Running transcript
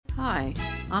Hi,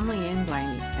 I'm Leanne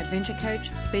Blaney, adventure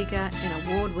coach, speaker, and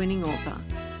award-winning author.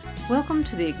 Welcome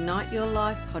to the Ignite Your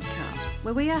Life podcast,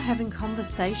 where we are having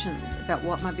conversations about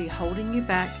what might be holding you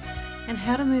back and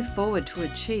how to move forward to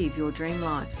achieve your dream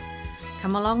life.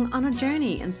 Come along on a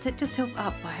journey and set yourself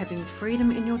up by having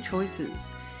freedom in your choices,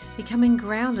 becoming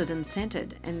grounded and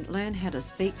centered, and learn how to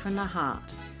speak from the heart.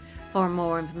 For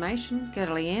more information, go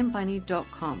to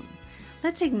leanneblaney.com.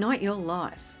 Let's ignite your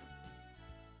life.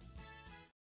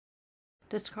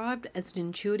 Described as an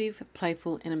intuitive,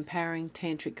 playful, and empowering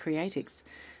tantric creatrix,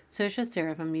 Saoirse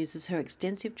Seraphim uses her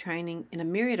extensive training in a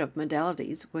myriad of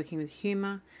modalities, working with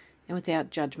humour and without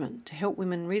judgment, to help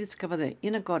women rediscover their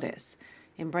inner goddess,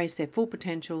 embrace their full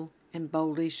potential, and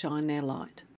boldly shine their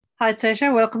light. Hi,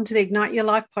 Saoirse. Welcome to the Ignite Your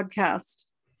Life podcast.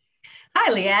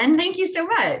 Hi, Leanne. Thank you so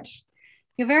much.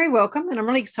 You're very welcome, and I'm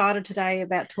really excited today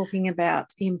about talking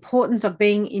about the importance of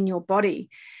being in your body.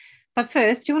 But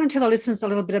first, do you want to tell the listeners a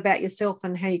little bit about yourself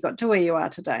and how you got to where you are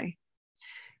today?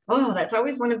 Oh, that's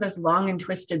always one of those long and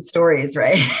twisted stories,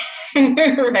 right?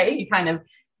 Right?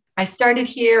 I started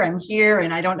here, I'm here,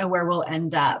 and I don't know where we'll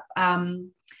end up.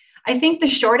 I think the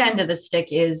short end of the stick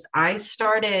is I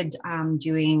started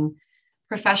doing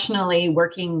professionally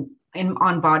working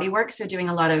on body work. So doing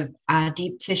a lot of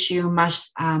deep tissue,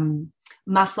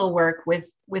 muscle work with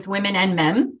women and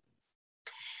men.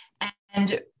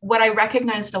 And what I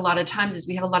recognized a lot of times is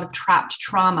we have a lot of trapped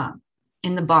trauma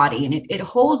in the body, and it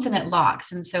holds and it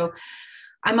locks. And so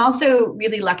I'm also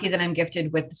really lucky that I'm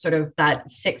gifted with sort of that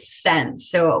sixth sense.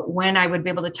 So when I would be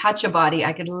able to touch a body,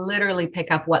 I could literally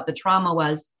pick up what the trauma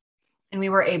was, and we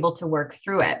were able to work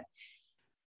through it.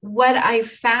 What I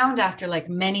found after like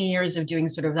many years of doing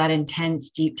sort of that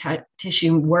intense deep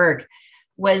tissue work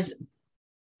was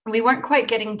we weren't quite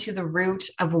getting to the root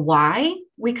of why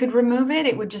we could remove it.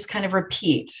 It would just kind of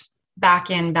repeat back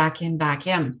in, back in, back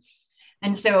in.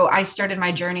 And so I started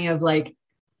my journey of like,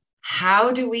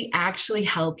 how do we actually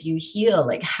help you heal?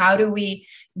 Like, how do we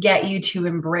get you to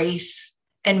embrace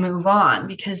and move on?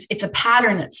 Because it's a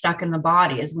pattern that's stuck in the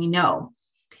body, as we know.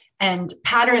 And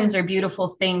patterns are beautiful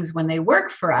things when they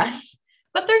work for us,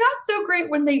 but they're not so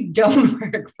great when they don't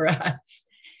work for us.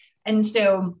 And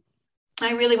so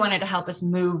I really wanted to help us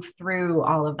move through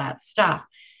all of that stuff.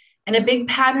 And a big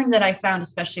pattern that I found,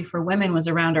 especially for women, was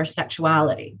around our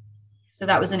sexuality. So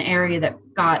that was an area that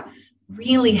got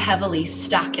really heavily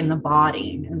stuck in the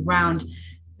body, around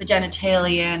the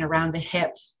genitalia and around the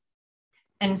hips.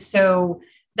 And so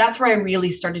that's where I really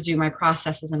started to do my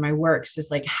processes and my works, is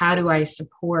like, how do I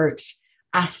support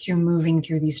us through moving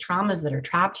through these traumas that are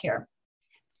trapped here?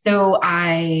 So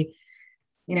I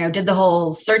did the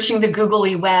whole searching the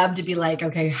googly web to be like,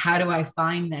 okay, how do I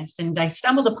find this? And I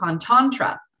stumbled upon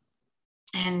Tantra.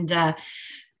 And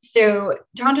so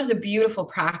Tantra is a beautiful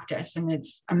practice, and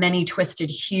it's a many twisted,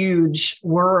 huge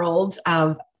world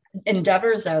of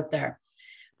endeavors out there.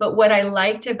 But what I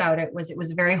liked about it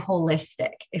was very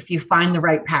holistic. If you find the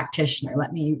right practitioner,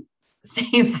 let me say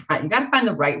that, you got to find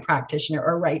the right practitioner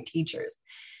or right teachers.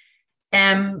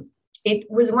 And it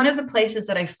was one of the places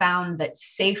that I found that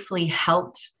safely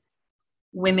helped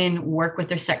women work with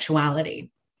their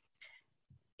sexuality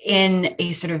in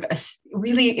a sort of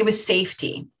it was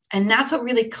safety. And that's what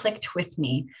really clicked with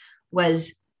me,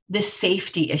 was this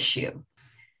safety issue.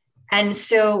 And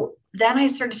so then I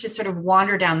started to sort of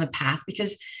wander down the path,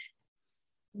 because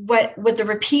what the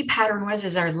repeat pattern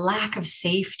is our lack of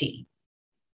safety,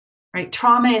 right?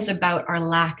 Trauma is about our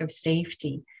lack of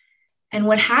safety. And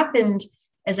what happened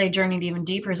as I journeyed even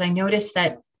deeper is I noticed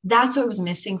that that's what was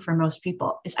missing for most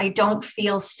people, is I don't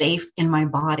feel safe in my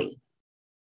body.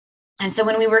 And so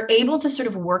when we were able to sort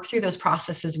of work through those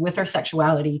processes with our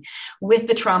sexuality, with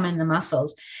the trauma in the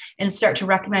muscles, and start to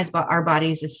recognize our body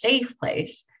as a safe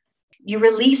place, you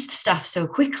released stuff so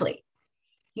quickly.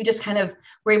 You just kind of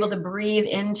were able to breathe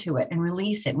into it and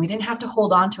release it. We didn't have to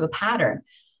hold on to a pattern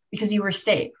because you were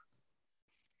safe.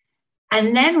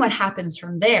 And then what happens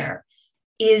from there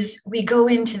is we go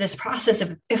into this process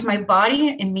of, if my body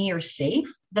and me are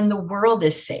safe, then the world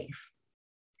is safe.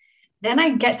 Then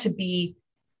I get to be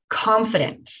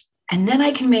confident, and then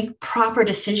I can make proper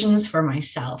decisions for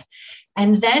myself.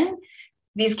 And then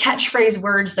these catchphrase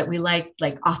words that we like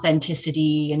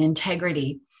authenticity and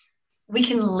integrity, we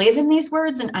can live in these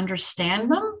words and understand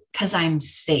them because I'm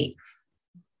safe.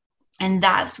 And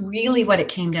that's really what it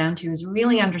came down to, is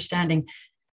really understanding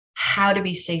how to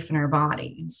be safe in our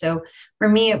body. And so for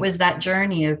me, it was that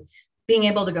journey of being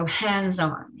able to go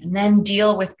hands-on and then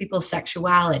deal with people's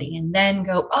sexuality, and then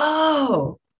go,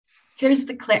 oh, here's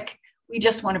the click. We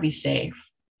just want to be safe.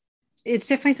 it's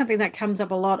definitely something that comes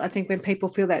up a lot, I think, when people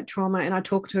feel that trauma. And I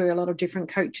talk to a lot of different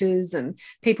coaches and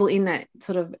people in that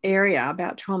sort of area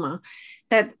about trauma,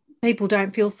 that people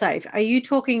don't feel safe. Are you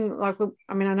talking like,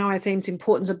 I mean, I know our theme's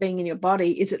importance of being in your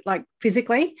body. Is it like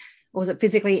physically, or is it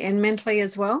physically and mentally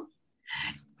as well?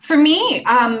 For me,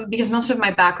 because most of my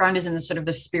background is in the sort of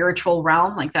the spiritual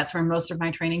realm, like that's where most of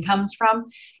my training comes from.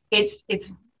 It's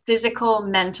physical,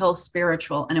 mental,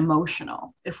 spiritual, and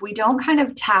emotional. If we don't kind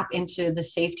of tap into the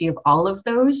safety of all of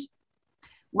those,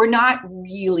 we're not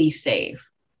really safe.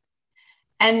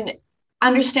 And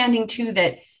understanding too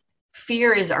that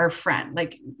fear is our friend.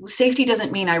 Like safety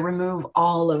doesn't mean I remove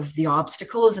all of the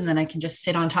obstacles and then I can just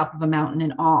sit on top of a mountain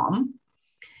and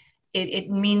it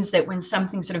means that when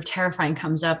something sort of terrifying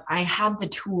comes up, I have the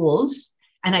tools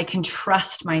and I can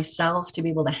trust myself to be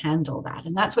able to handle that.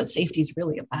 And that's what safety is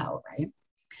really about, right?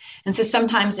 And so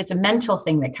sometimes it's a mental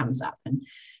thing that comes up, and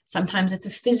sometimes it's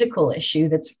a physical issue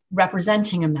that's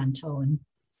representing a mental, and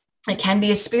it can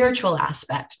be a spiritual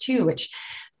aspect too, which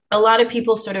a lot of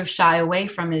people sort of shy away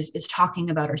from is talking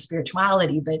about our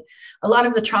spirituality. But a lot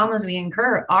of the traumas we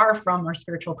incur are from our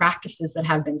spiritual practices that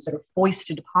have been sort of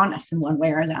foisted upon us in one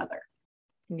way or another.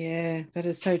 Yeah, that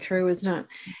is so true, isn't it?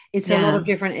 It's a lot of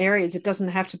different areas. It doesn't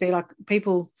have to be like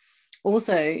people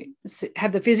also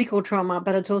have the physical trauma,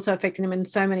 but it's also affecting them in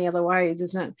so many other ways,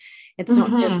 isn't it? It's not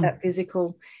just that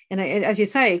physical. And as you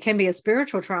say, it can be a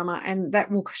spiritual trauma, and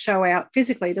that will show out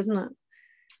physically, doesn't it?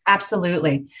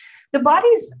 Absolutely. The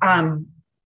body's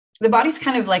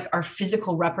kind of like our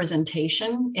physical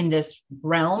representation in this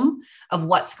realm of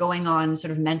what's going on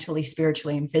sort of mentally,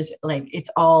 spiritually, and physically. Like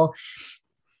it's all,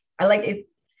 I like it.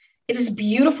 It's this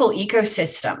beautiful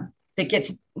ecosystem that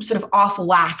gets sort of off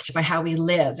whacked by how we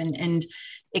live. And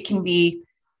it can be,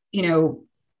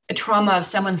 a trauma of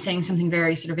someone saying something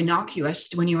very sort of innocuous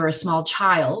when you were a small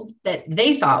child that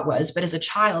they thought was, but as a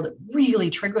child, it really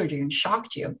triggered you and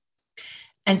shocked you.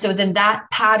 And so then that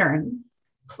pattern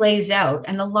plays out.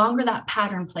 And the longer that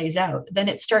pattern plays out, then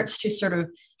it starts to sort of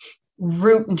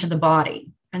root into the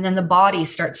body. And then the body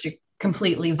starts to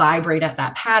completely vibrate at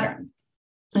that pattern.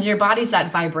 Because your body's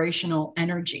that vibrational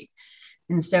energy.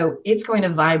 And so it's going to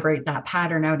vibrate that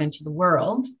pattern out into the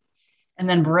world and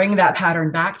then bring that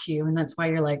pattern back to you. And that's why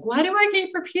you're like, why do I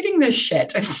keep repeating this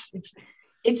shit?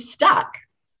 It's stuck.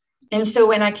 And so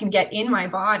when I can get in my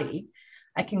body,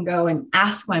 I can go and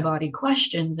ask my body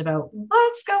questions about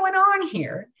what's going on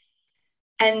here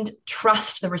and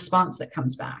trust the response that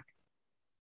comes back.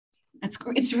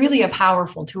 It's really a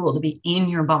powerful tool to be in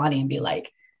your body and be like,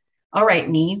 all right,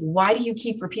 me, why do you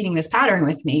keep repeating this pattern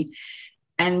with me?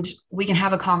 And we can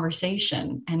have a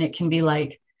conversation, and it can be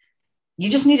like, you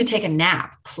just need to take a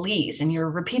nap, please. And you're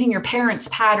repeating your parents'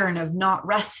 pattern of not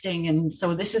resting. And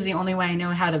so this is the only way I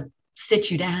know how to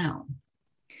sit you down.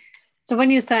 So when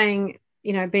you're saying,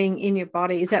 being in your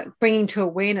body, is that bringing to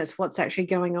awareness what's actually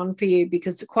going on for you?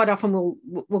 Because quite often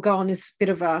we'll go on this bit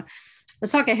of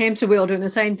it's like a hamster wheel doing the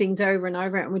same things over and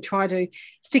over, and we try to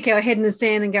stick our head in the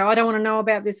sand and go, I don't want to know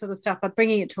about this sort of stuff. But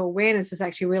bringing it to awareness is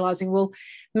actually realizing, well,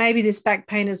 maybe this back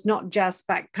pain is not just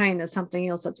back pain. There's something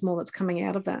else that's coming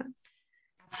out of that.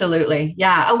 Absolutely.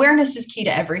 Yeah. Awareness is key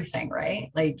to everything, right?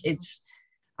 Like it's,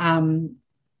 and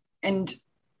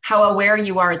how aware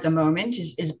you are at the moment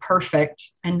is perfect.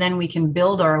 And then we can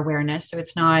build our awareness. So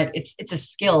it's a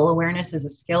skill. Awareness is a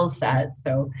skill set.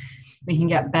 So we can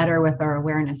get better with our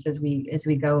awareness as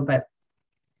we go. But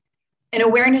an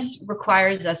awareness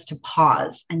requires us to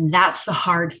pause. And that's the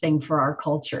hard thing for our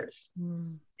cultures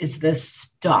is this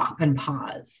stop and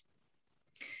pause.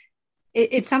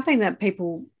 It's something that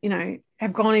people,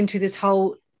 have gone into this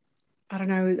whole, I don't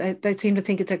know, they seem to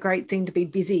think it's a great thing to be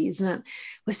busy, isn't it?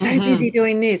 We're so busy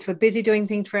doing this. We're busy doing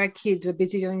things for our kids. We're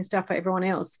busy doing stuff for everyone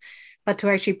else. But to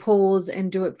actually pause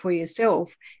and do it for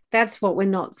yourself, that's what we're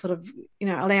not sort of,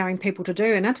 allowing people to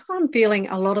do. And that's what I'm feeling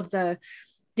a lot of the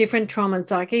different traumas,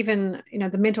 like even,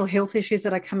 the mental health issues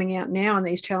that are coming out now in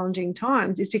these challenging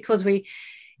times is because we've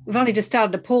only just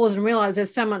started to pause and realize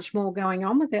there's so much more going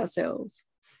on with ourselves.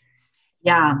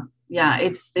 Yeah. Yeah.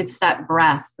 It's that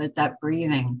breath, that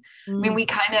breathing. I mean, we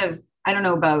kind of, I don't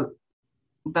know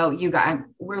about you guys,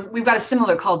 we've got a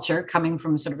similar culture coming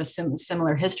from sort of a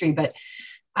similar history, but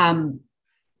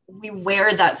we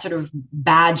wear that sort of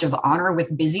badge of honor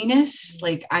with busyness.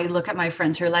 Like I look at my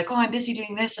friends who are like, oh, I'm busy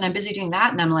doing this and I'm busy doing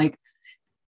that. And I'm like,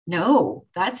 no,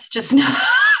 that's just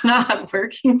not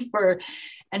working for.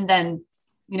 And then,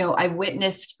 I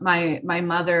witnessed my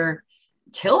mother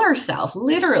kill herself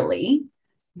literally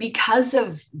because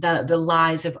of the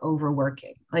lies of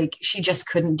overworking. Like she just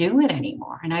couldn't do it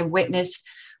anymore. And I witnessed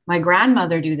my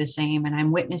grandmother do the same. And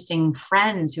I'm witnessing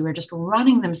friends who are just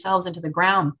running themselves into the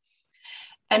ground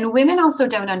And women also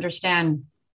don't understand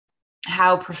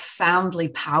how profoundly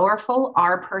powerful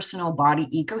our personal body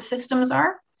ecosystems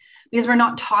are because we're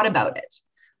not taught about it.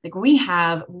 Like we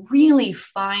have really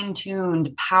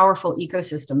fine-tuned, powerful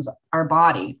ecosystems, our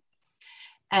body.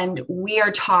 And we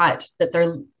are taught that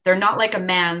they're not like a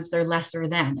man's, they're lesser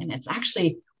than. And it's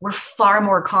actually, we're far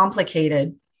more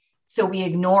complicated. So we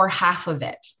ignore half of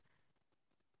it.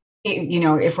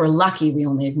 If we're lucky, we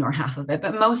only ignore half of it,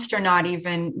 but most are not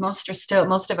even, most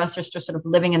of us are still sort of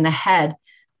living in the head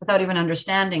without even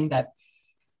understanding that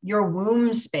your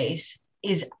womb space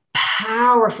is a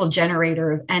powerful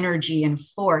generator of energy and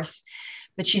force,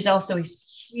 but she's also a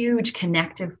huge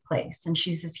connective place. And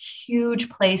she's this huge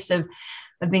place of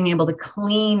being able to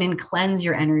clean and cleanse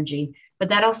your energy. But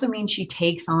that also means she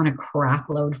takes on a crap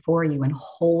load for you and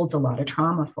holds a lot of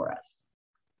trauma for us.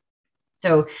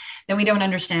 So then we don't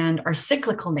understand our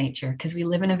cyclical nature because we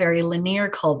live in a very linear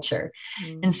culture.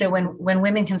 And so when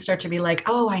women can start to be like,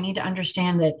 oh, I need to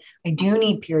understand that I do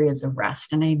need periods of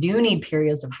rest and I do need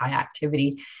periods of high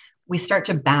activity, we start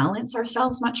to balance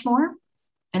ourselves much more.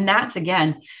 And that's,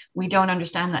 again, we don't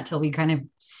understand that till we kind of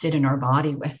sit in our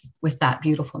body with that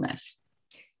beautifulness.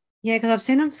 Yeah, because I've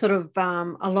seen sort of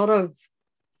a lot of,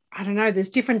 I don't know,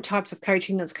 there's different types of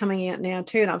coaching that's coming out now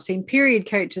too. And I've seen period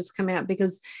coaches come out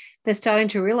because they're starting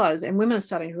to realize, and women are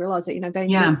starting to realize that, they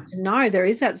need to know there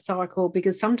is that cycle,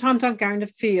 because sometimes I'm going to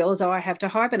feel as though I have to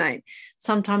hibernate.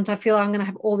 Sometimes I feel I'm going to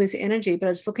have all this energy, but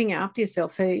it's looking after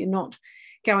yourself so you're not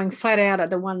going flat out at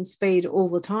the one speed all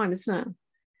the time, isn't it?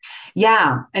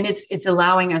 Yeah. And it's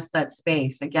allowing us that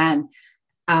space. Again,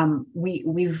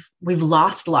 we've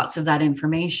lost lots of that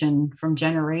information from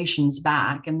generations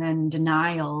back, and then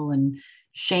denial and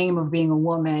shame of being a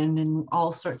woman and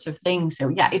all sorts of things. So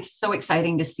yeah, it's so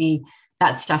exciting to see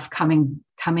that stuff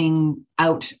coming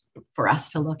out for us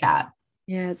to look at.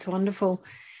 Yeah, it's wonderful.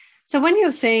 So when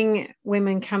you're seeing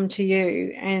women come to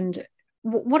you, and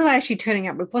what are they actually turning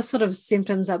up with? What sort of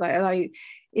symptoms are they?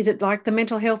 Is it like the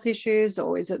mental health issues,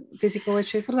 or is it physical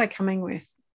issues? What are they coming with?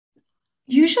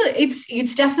 Usually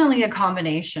it's definitely a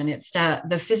combination. It's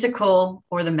the physical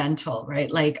or the mental, right?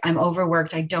 Like, I'm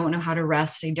overworked. I don't know how to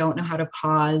rest. I don't know how to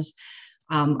pause.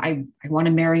 I want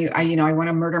to marry. I want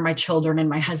to murder my children and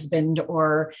my husband,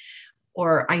 or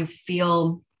I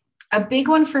feel, a big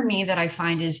one for me that I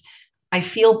find is I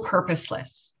feel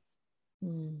purposeless.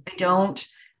 I don't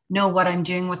know what I'm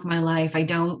doing with my life. I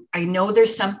know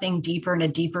there's something deeper and a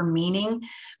deeper meaning,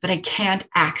 but I can't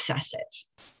access it.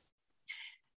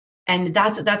 And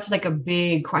that's like a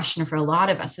big question for a lot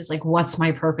of us, is like, what's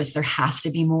my purpose? There has to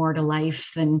be more to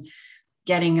life than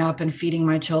getting up and feeding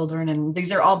my children. And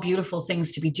these are all beautiful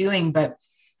things to be doing. But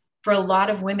for a lot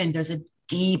of women, there's a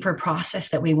deeper process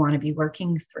that we want to be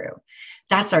working through.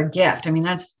 That's our gift. I mean,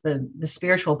 that's the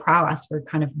spiritual prowess we're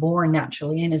kind of born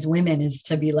naturally in as women, is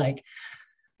to be like,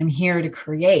 I'm here to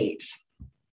create.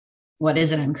 What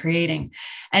is it I'm creating?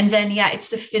 And then, yeah, it's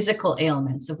the physical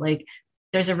ailments of like,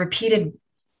 there's a repeated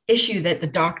issue that the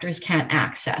doctors can't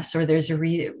access, or there's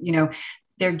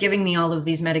they're giving me all of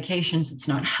these medications. It's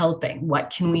not helping. What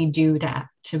can we do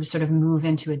to sort of move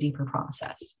into a deeper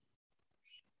process?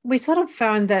 We sort of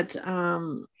found that,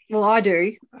 well, I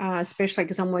do, especially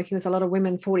because I'm working with a lot of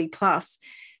women 40 plus,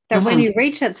 that when you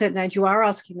reach that certain age, you are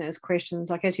asking those questions.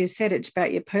 Like, as you said, it's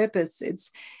about your purpose.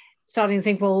 It's starting to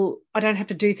think, well, I don't have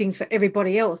to do things for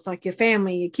everybody else, like your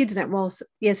family, your kids, and that. Well,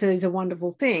 yes, it is a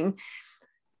wonderful thing.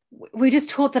 We just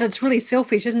taught that it's really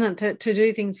selfish, isn't it, to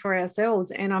do things for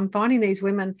ourselves. And I'm finding these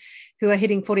women who are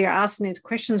hitting 40 are asking these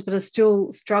questions, but are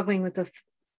still struggling with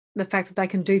the fact that they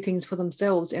can do things for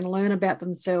themselves and learn about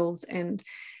themselves and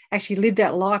actually live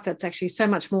that life that's actually so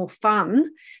much more fun,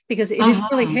 because it is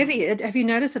really heavy. Have you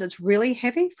noticed that it's really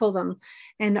heavy for them?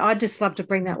 And I'd just love to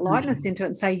bring that lightness into it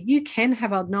and say, you can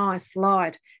have a nice,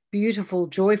 light, beautiful,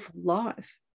 joyful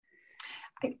life.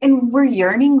 And we're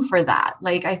yearning for that.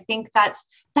 Like, I think that's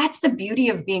the beauty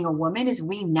of being a woman, is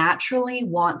we naturally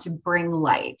want to bring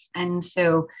light. And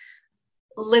so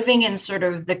living in sort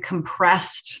of the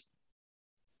compressed,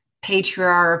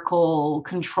 patriarchal,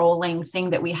 controlling thing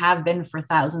that we have been for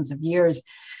thousands of years,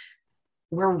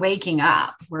 we're waking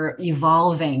up, we're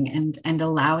evolving and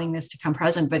allowing this to come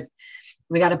present, but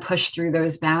we got to push through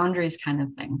those boundaries, kind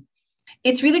of thing.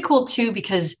 It's really cool too,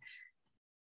 because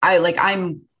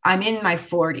I'm in my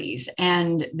 40s,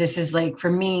 and this is like,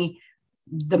 for me,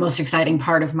 the most exciting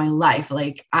part of my life.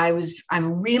 Like,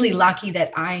 I'm really lucky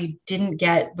that I didn't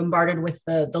get bombarded with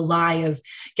the lie of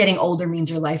getting older means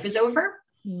your life is over.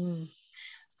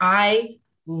 I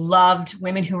loved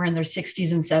women who were in their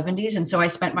 60s and 70s. And so I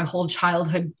spent my whole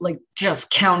childhood like just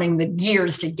counting the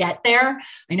years to get there.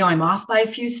 I know I'm off by a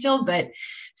few still, but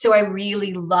so I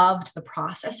really loved the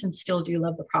process and still do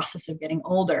love the process of getting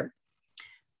older.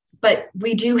 But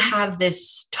we do have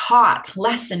this taught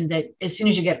lesson that as soon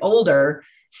as you get older,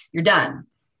 you're done.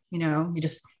 You know, you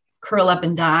just curl up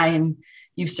and die and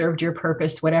you've served your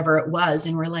purpose, whatever it was.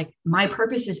 And we're like, my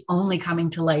purpose is only coming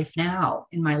to life now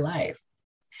in my life.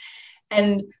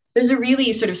 And there's a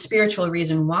really sort of spiritual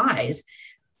reason why is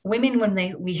women, when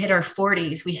we hit our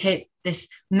 40s, we hit this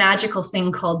magical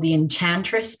thing called the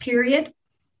enchantress period.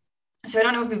 So I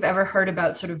don't know if you've ever heard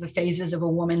about sort of the phases of a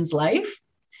woman's life.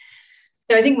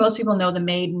 So I think most people know the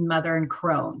maiden, mother, and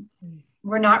crone.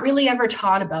 We're not really ever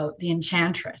taught about the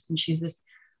enchantress. And she's this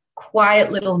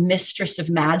quiet little mistress of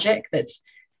magic that's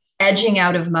edging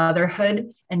out of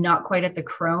motherhood and not quite at the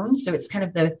crone. So it's kind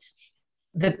of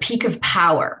the peak of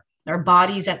power. Our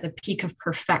body's at the peak of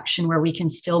perfection where we can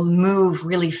still move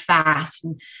really fast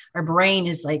and our brain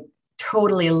is like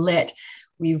totally lit.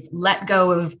 We've let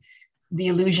go of the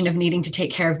illusion of needing to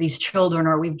take care of these children,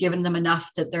 or we've given them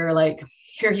enough that they're like,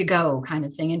 here you go kind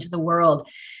of thing into the world.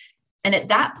 And at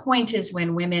that point is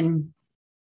when women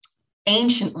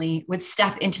anciently would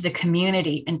step into the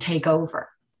community and take over.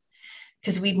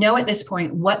 Because we know at this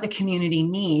point what the community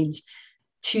needs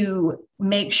to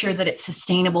make sure that it's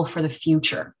sustainable for the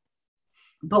future.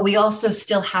 But we also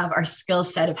still have our skill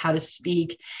set of how to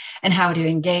speak and how to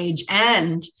engage.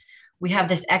 And we have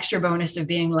this extra bonus of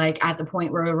being like at the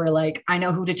point where we're like, I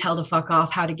know who to tell to fuck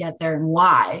off, how to get there and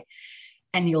why.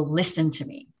 And you'll listen to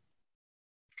me.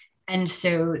 And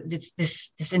so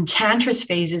this enchantress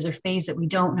phase is a phase that we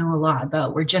don't know a lot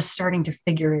about. We're just starting to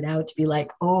figure it out to be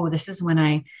like, oh, this is when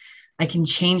I can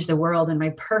change the world. And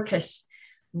my purpose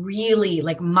really,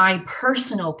 like my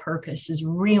personal purpose is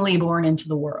really born into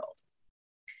the world.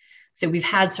 So we've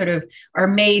had sort of our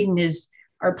maiden is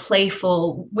our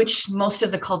playful, which most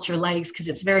of the culture likes because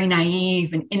it's very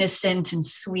naive and innocent and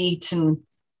sweet and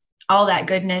all that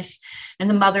goodness. And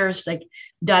the mothers like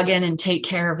dug in and take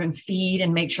care of and feed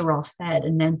and make sure we're all fed.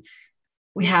 And then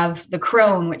we have the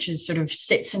crone, which is sort of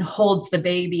sits and holds the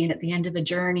baby and at the end of the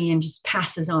journey and just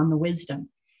passes on the wisdom.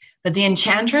 But the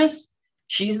enchantress,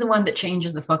 she's the one that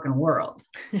changes the fucking world.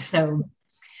 So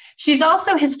she's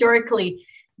also historically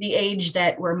the age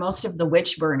that where most of the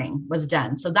witch burning was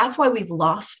done. So that's why we've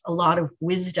lost a lot of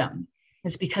wisdom,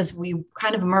 is because we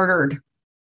kind of murdered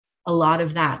a lot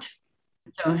of that.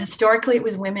 So historically, it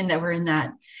was women that were in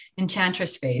that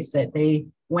enchantress phase that they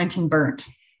went and burnt.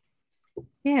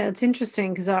 Yeah, it's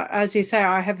interesting because, as you say,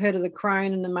 I have heard of the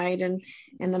crone and the maiden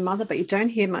and the mother, but you don't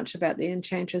hear much about the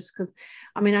enchantress because,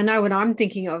 I mean, I know when I'm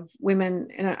thinking of women,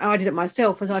 and I did it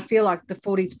myself, was I feel like the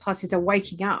 40s plus is a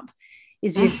waking up,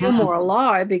 is you feel more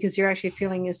alive because you're actually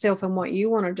feeling yourself and what you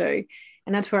want to do.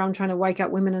 And that's where I'm trying to wake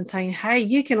up women and saying, hey,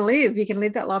 you can live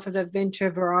that life of adventure,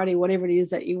 variety, whatever it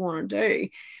is that you want to do.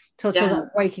 So it's sort of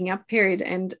that waking up period.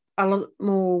 And a lot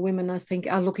more women, I think,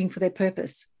 are looking for their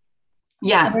purpose.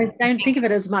 Yeah. They don't think of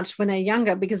it as much when they're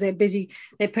younger because they're busy.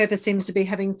 Their purpose seems to be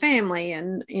having family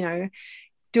and, you know,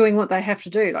 doing what they have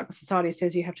to do. Like society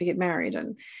says you have to get married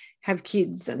and have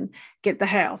kids and get the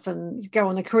house and go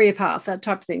on the career path, that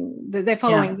type of thing. They're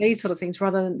following these sort of things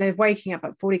rather than they're waking up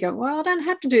at 40 going, well, I don't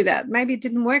have to do that. Maybe it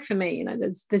didn't work for me. You know,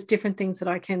 there's different things that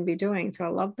I can be doing. So I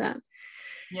love that.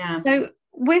 Yeah. So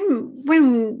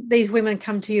when these women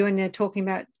come to you and they're talking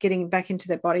about getting back into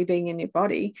their body, being in your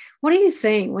body, what are you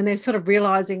seeing when they're sort of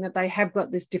realizing that they have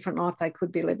got this different life they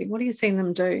could be living? What are you seeing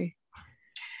them do?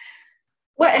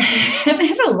 Well,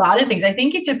 there's a lot of things. I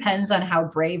think it depends on how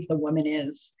brave the woman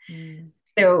is.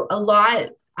 So a lot,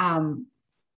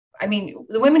 I mean,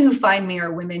 the women who find me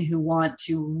are women who want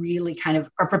to really kind of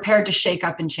are prepared to shake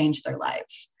up and change their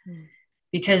lives.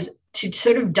 Because to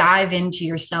sort of dive into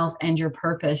yourself and your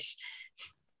purpose,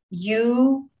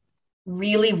 you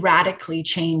really radically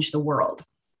change the world.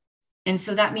 And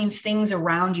so that means things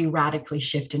around you radically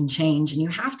shift and change. And you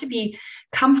have to be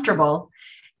comfortable.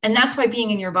 And that's why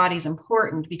being in your body is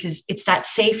important, because it's that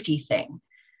safety thing.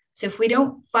 So if we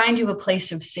don't find you a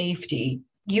place of safety,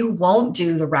 you won't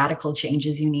do the radical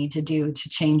changes you need to do to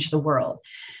change the world.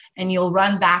 And you'll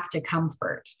run back to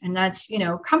comfort. And that's, you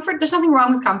know, comfort. There's nothing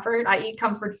wrong with comfort. I eat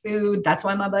comfort food. That's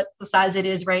why my butt's the size it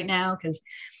is right now, because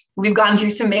we've gone through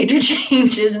some major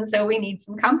changes. And so we need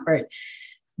some comfort.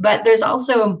 But there's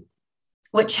also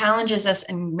what challenges us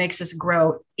and makes us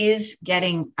grow is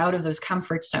getting out of those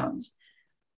comfort zones.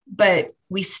 But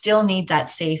we still need that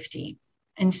safety.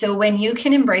 And so when you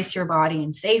can embrace your body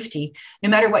in safety, no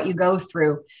matter what you go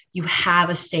through, you have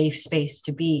a safe space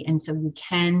to be. And so you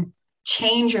can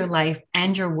change your life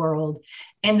and your world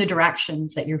in the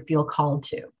directions that you feel called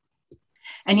to.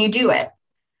 And you do it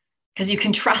because you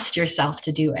can trust yourself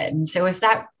to do it. And so if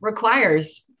that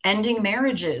requires ending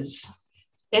marriages,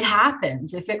 it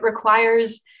happens. If it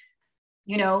requires,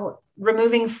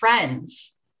 removing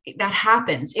friends, that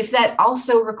happens. If that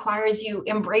also requires you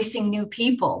embracing new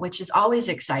people, which is always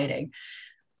exciting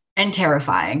and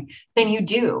terrifying, then you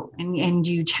do, and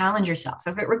you challenge yourself.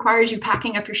 If it requires you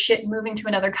packing up your shit and moving to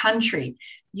another country,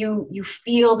 you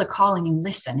feel the calling, you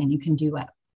listen, and you can do it.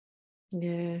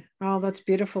 Yeah. Oh, that's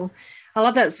beautiful. I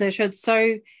love that, Saoirse. It's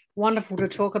so wonderful to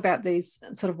talk about these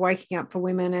sort of waking up for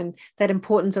women and that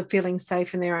importance of feeling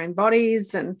safe in their own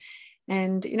bodies and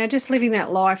just living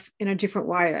that life in a different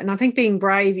way. And I think being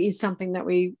brave is something that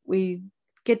we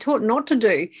get taught not to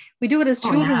do. We do it as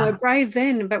children. We're brave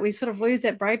then, but we sort of lose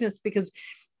that braveness because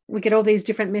we get all these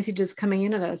different messages coming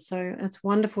in at us. So it's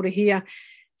wonderful to hear.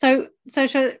 So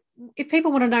if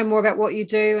people want to know more about what you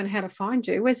do and how to find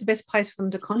you, where's the best place for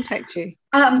them to contact you?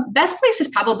 Best place is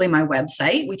probably my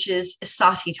website, which is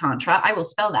Sati Tantra. I will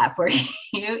spell that for you.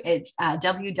 It's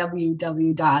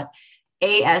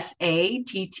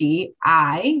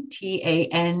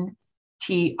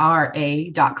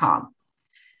www.sattittantra.com.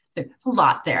 There's a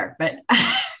lot there, but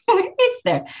it's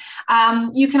there.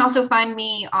 You can also find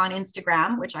me on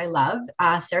Instagram, which I love,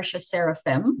 Saoirse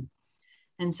Seraphim.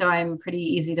 And so I'm pretty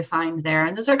easy to find there.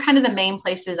 And those are kind of the main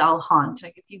places I'll haunt.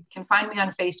 Like if you can find me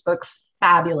on Facebook,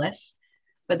 fabulous.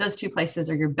 But those two places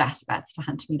are your best bets to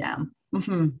hunt me down.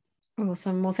 Mm-hmm.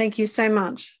 Awesome. Well, thank you so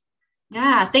much.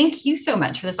 Yeah, thank you so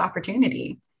much for this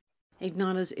opportunity.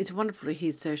 Igniters, it's wonderful to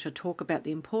hear Saoirse talk about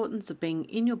the importance of being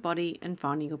in your body and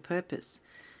finding your purpose.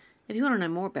 If you want to know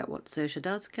more about what Saoirse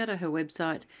does, go to her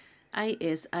website,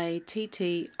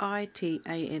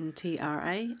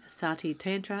 ASATTITANTRA,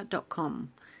 sattitantra.com.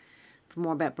 For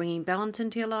more about bringing balance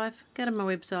into your life, go to my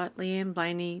website,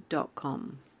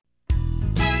 leanneblaney.com.